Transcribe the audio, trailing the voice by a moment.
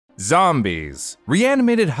Zombies.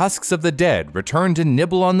 Reanimated husks of the dead return to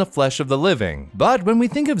nibble on the flesh of the living. But when we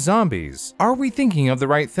think of zombies, are we thinking of the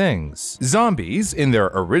right things? Zombies, in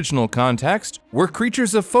their original context, were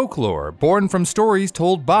creatures of folklore born from stories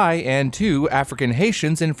told by and to African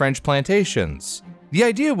Haitians in French plantations. The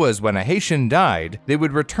idea was when a Haitian died, they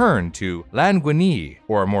would return to Languenie,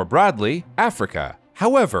 or more broadly, Africa.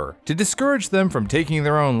 However, to discourage them from taking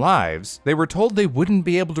their own lives, they were told they wouldn't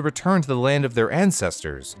be able to return to the land of their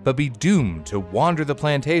ancestors, but be doomed to wander the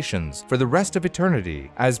plantations for the rest of eternity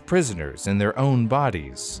as prisoners in their own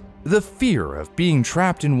bodies. The fear of being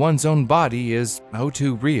trapped in one's own body is oh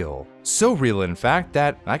too real. So real, in fact,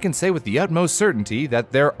 that I can say with the utmost certainty that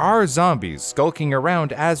there are zombies skulking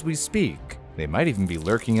around as we speak. They might even be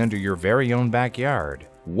lurking under your very own backyard.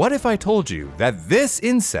 What if I told you that this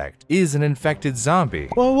insect is an infected zombie?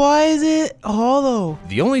 Well, why is it hollow?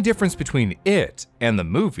 The only difference between it and the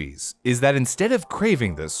movies is that instead of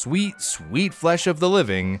craving the sweet, sweet flesh of the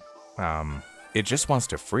living, it just wants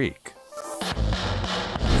to freak.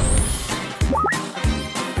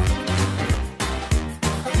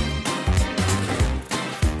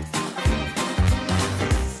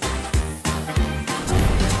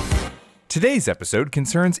 Today's episode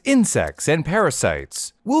concerns insects and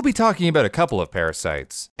parasites. We'll be talking about a couple of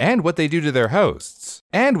parasites, and what they do to their hosts.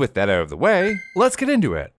 And with that out of the way, let's get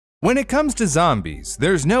into it. When it comes to zombies,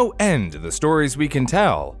 there's no end to the stories we can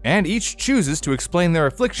tell, and each chooses to explain their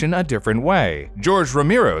affliction a different way. George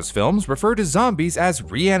Romero's films refer to zombies as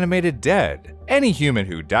reanimated dead. Any human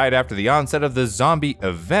who died after the onset of the zombie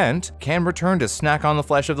event can return to snack on the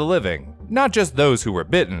flesh of the living, not just those who were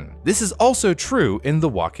bitten. This is also true in The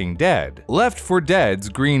Walking Dead. Left 4 Dead's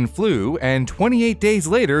Green Flu and 28 Days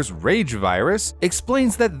Later's Rage Virus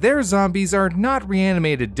explains that their zombies are not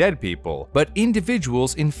reanimated dead people, but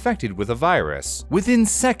individuals infected with a virus. Within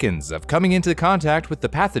seconds of coming into contact with the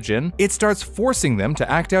pathogen, it starts forcing them to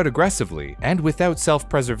act out aggressively and without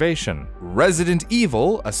self-preservation. Resident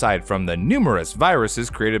Evil, aside from the numerous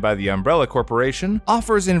viruses created by the Umbrella Corporation,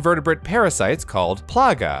 offers invertebrate parasites called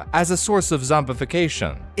Plaga as a source of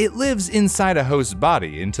zombification. It lives inside a host's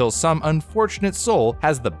body until some unfortunate soul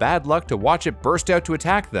has the bad luck to watch it burst out to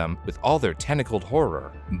attack them with all their tentacled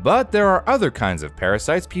horror. But there are other kinds of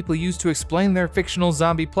parasites people use to explain their fictional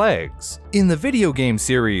zombie plagues. In the video game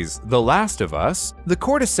series The Last of Us, the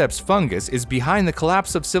cordyceps fungus is behind the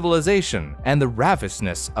collapse of civilization and the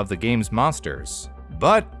ravenousness of the game's monsters.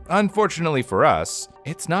 But unfortunately for us,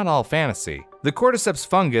 it's not all fantasy. The cordyceps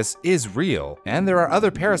fungus is real, and there are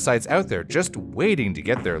other parasites out there just waiting to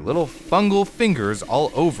get their little fungal fingers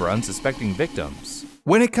all over unsuspecting victims.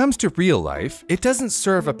 When it comes to real life, it doesn't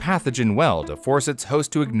serve a pathogen well to force its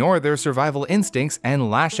host to ignore their survival instincts and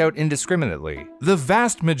lash out indiscriminately. The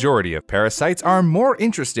vast majority of parasites are more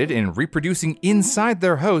interested in reproducing inside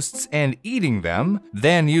their hosts and eating them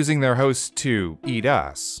than using their hosts to eat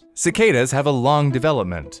us. Cicadas have a long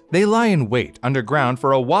development. They lie in wait underground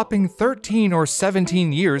for a whopping 13 or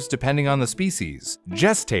 17 years depending on the species,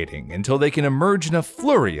 gestating until they can emerge in a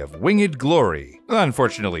flurry of winged glory.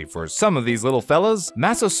 Unfortunately for some of these little fellas,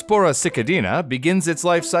 Massospora Cicadina begins its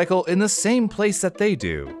life cycle in the same place that they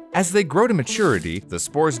do. As they grow to maturity, the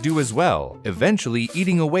spores do as well, eventually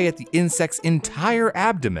eating away at the insect's entire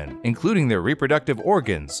abdomen, including their reproductive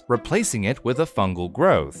organs, replacing it with a fungal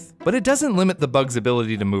growth. But it doesn't limit the bug's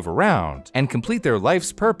ability to move around and complete their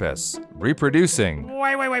life's purpose, reproducing.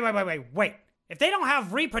 Wait. If they don't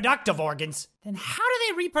have reproductive organs, then how do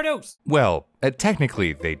they reproduce? Well,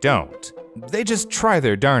 technically they don't. They just try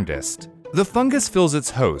their darndest. The fungus fills its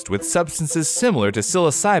host with substances similar to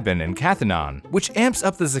psilocybin and cathinone, which amps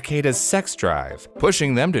up the cicada's sex drive,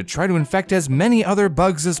 pushing them to try to infect as many other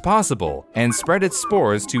bugs as possible and spread its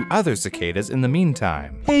spores to other cicadas in the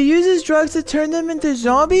meantime. It uses drugs to turn them into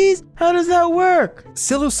zombies? How does that work?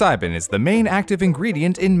 Psilocybin is the main active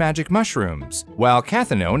ingredient in magic mushrooms, while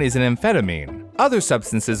cathinone is an amphetamine. Other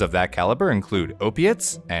substances of that caliber include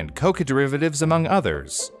opiates and coca derivatives, among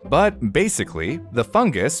others. But basically, the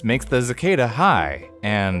fungus makes the cicada high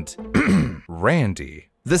and randy.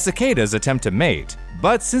 The cicadas attempt to mate,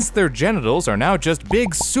 but since their genitals are now just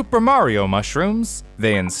big Super Mario mushrooms,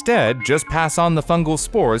 they instead just pass on the fungal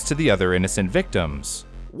spores to the other innocent victims.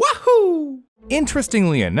 Wahoo!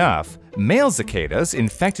 Interestingly enough, male cicadas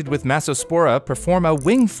infected with Massospora perform a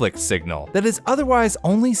wing flick signal that is otherwise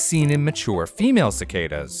only seen in mature female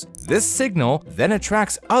cicadas. This signal then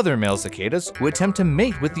attracts other male cicadas who attempt to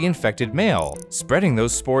mate with the infected male, spreading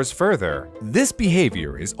those spores further. This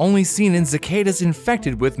behavior is only seen in cicadas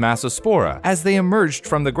infected with Massospora as they emerged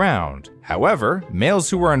from the ground. However, males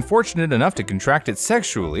who are unfortunate enough to contract it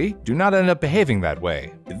sexually do not end up behaving that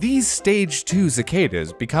way. These stage 2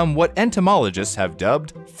 cicadas become what entomologists have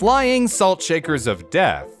dubbed flying salt shakers of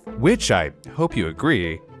death, which I hope you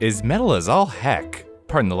agree is metal as all heck.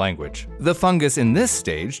 Pardon the language. The fungus in this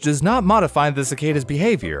stage does not modify the cicada's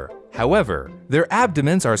behavior. However, their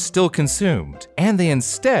abdomens are still consumed, and they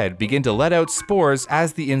instead begin to let out spores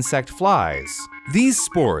as the insect flies. These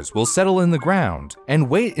spores will settle in the ground and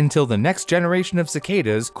wait until the next generation of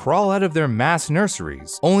cicadas crawl out of their mass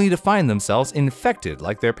nurseries, only to find themselves infected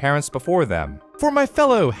like their parents before them. For my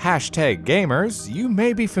fellow #gamers, you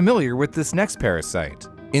may be familiar with this next parasite.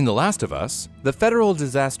 In The Last of Us, the Federal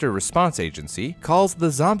Disaster Response Agency calls the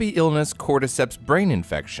zombie illness cordyceps brain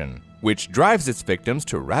infection, which drives its victims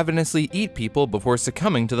to ravenously eat people before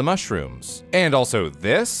succumbing to the mushrooms. And also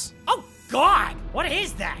this? Oh God, what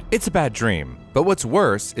is that? It's a bad dream, but what's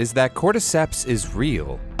worse is that cordyceps is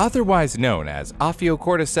real. Otherwise known as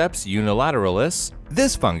Ophiocordyceps Unilateralis,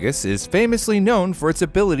 this fungus is famously known for its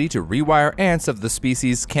ability to rewire ants of the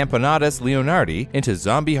species Camponotus leonardi into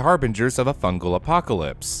zombie harbingers of a fungal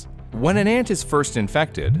apocalypse. When an ant is first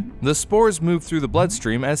infected, the spores move through the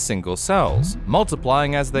bloodstream as single cells,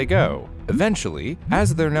 multiplying as they go. Eventually,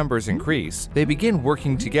 as their numbers increase, they begin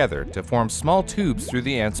working together to form small tubes through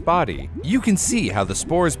the ant's body. You can see how the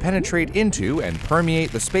spores penetrate into and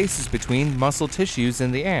permeate the spaces between muscle tissues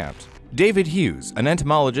in the ant. David Hughes, an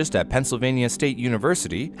entomologist at Pennsylvania State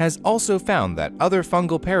University, has also found that other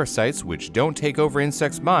fungal parasites which don't take over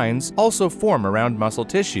insects' minds also form around muscle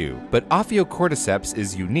tissue. But Ophiocordyceps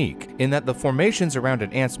is unique in that the formations around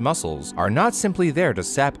an ant's muscles are not simply there to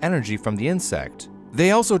sap energy from the insect.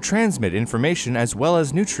 They also transmit information as well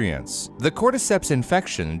as nutrients. The cordyceps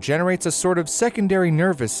infection generates a sort of secondary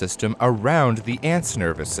nervous system around the ant's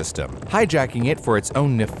nervous system, hijacking it for its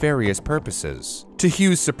own nefarious purposes. To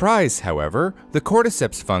Hughes' surprise, however, the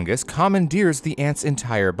cordyceps fungus commandeers the ant's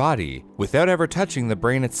entire body, without ever touching the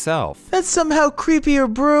brain itself. That's somehow creepier,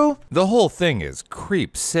 Brew. The whole thing is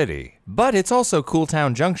Creep City, but it's also Cool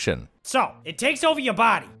Town Junction. So, it takes over your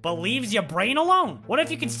body, but leaves your brain alone? What if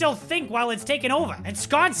you can still think while it's taking over,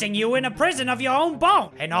 ensconcing you in a prison of your own bone?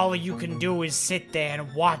 And all you can do is sit there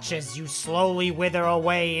and watch as you slowly wither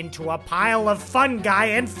away into a pile of fungi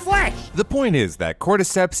and flesh! The point is that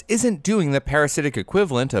cordyceps isn't doing the parasitic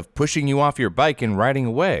equivalent of pushing you off your bike and riding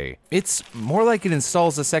away. It's more like it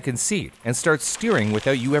installs a second seat and starts steering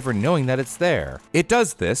without you ever knowing that it's there. It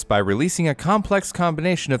does this by releasing a complex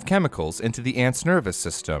combination of chemicals into the ant's nervous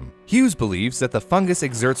system. Hughes believes that the fungus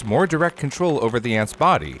exerts more direct control over the ant's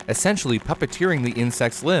body, essentially puppeteering the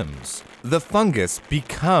insect's limbs. The fungus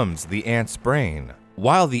becomes the ant's brain,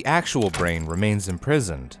 while the actual brain remains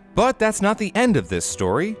imprisoned. But that's not the end of this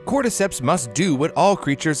story. Cordyceps must do what all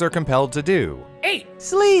creatures are compelled to do. Eat!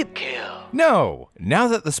 Sleep! Kill! No! Now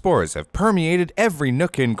that the spores have permeated every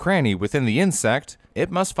nook and cranny within the insect, it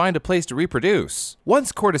must find a place to reproduce.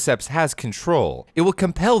 Once cordyceps has control, it will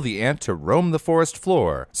compel the ant to roam the forest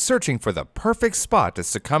floor, searching for the perfect spot to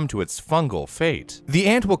succumb to its fungal fate. The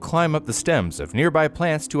ant will climb up the stems of nearby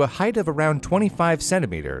plants to a height of around 25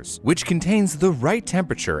 centimeters, which contains the right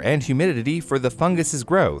temperature and humidity for the fungus's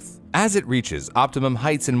growth. As it reaches optimum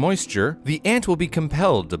heights and moisture, the ant will be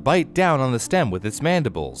compelled to bite down on the stem with its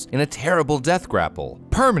mandibles in a terrible death grapple,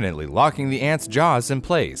 permanently locking the ant's jaws in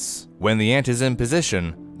place. When the ant is in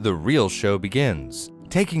position, the real show begins,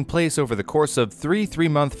 taking place over the course of three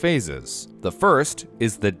 3-month phases. The first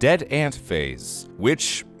is the dead ant phase,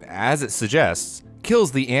 which, as it suggests,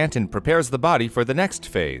 kills the ant and prepares the body for the next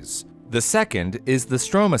phase. The second is the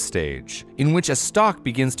stroma stage, in which a stalk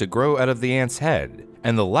begins to grow out of the ant's head.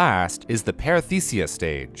 And the last is the parathecia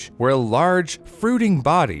stage, where a large, fruiting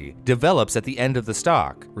body develops at the end of the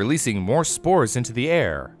stalk, releasing more spores into the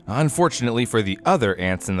air. Unfortunately for the other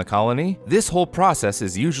ants in the colony, this whole process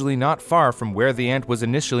is usually not far from where the ant was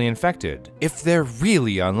initially infected. If they're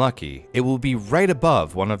really unlucky, it will be right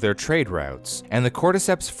above one of their trade routes, and the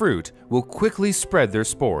cordyceps fruit will quickly spread their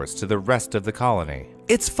spores to the rest of the colony.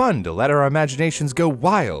 It's fun to let our imaginations go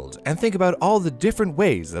wild and think about all the different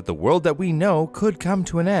ways that the world that we know could come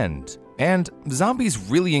to an end. And zombies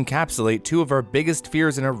really encapsulate two of our biggest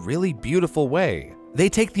fears in a really beautiful way. They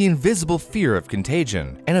take the invisible fear of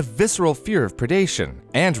contagion and a visceral fear of predation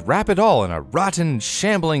and wrap it all in a rotten,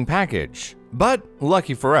 shambling package. But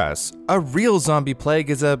lucky for us, a real zombie plague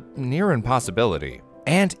is a near impossibility.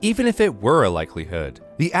 And even if it were a likelihood,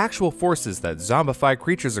 the actual forces that zombify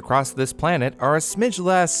creatures across this planet are a smidge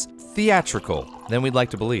less theatrical than we'd like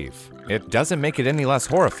to believe. It doesn't make it any less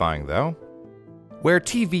horrifying, though. Where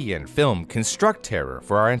TV and film construct terror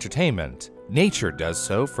for our entertainment, nature does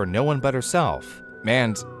so for no one but herself.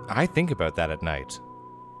 And I think about that at night.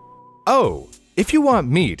 Oh, if you want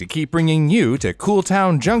me to keep bringing you to Cool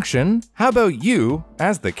Town Junction, how about you,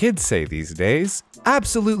 as the kids say these days,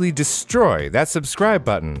 absolutely destroy that subscribe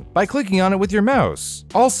button by clicking on it with your mouse.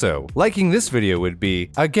 Also, liking this video would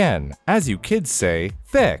be, again, as you kids say,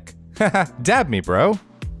 thick. Haha, dab me, bro.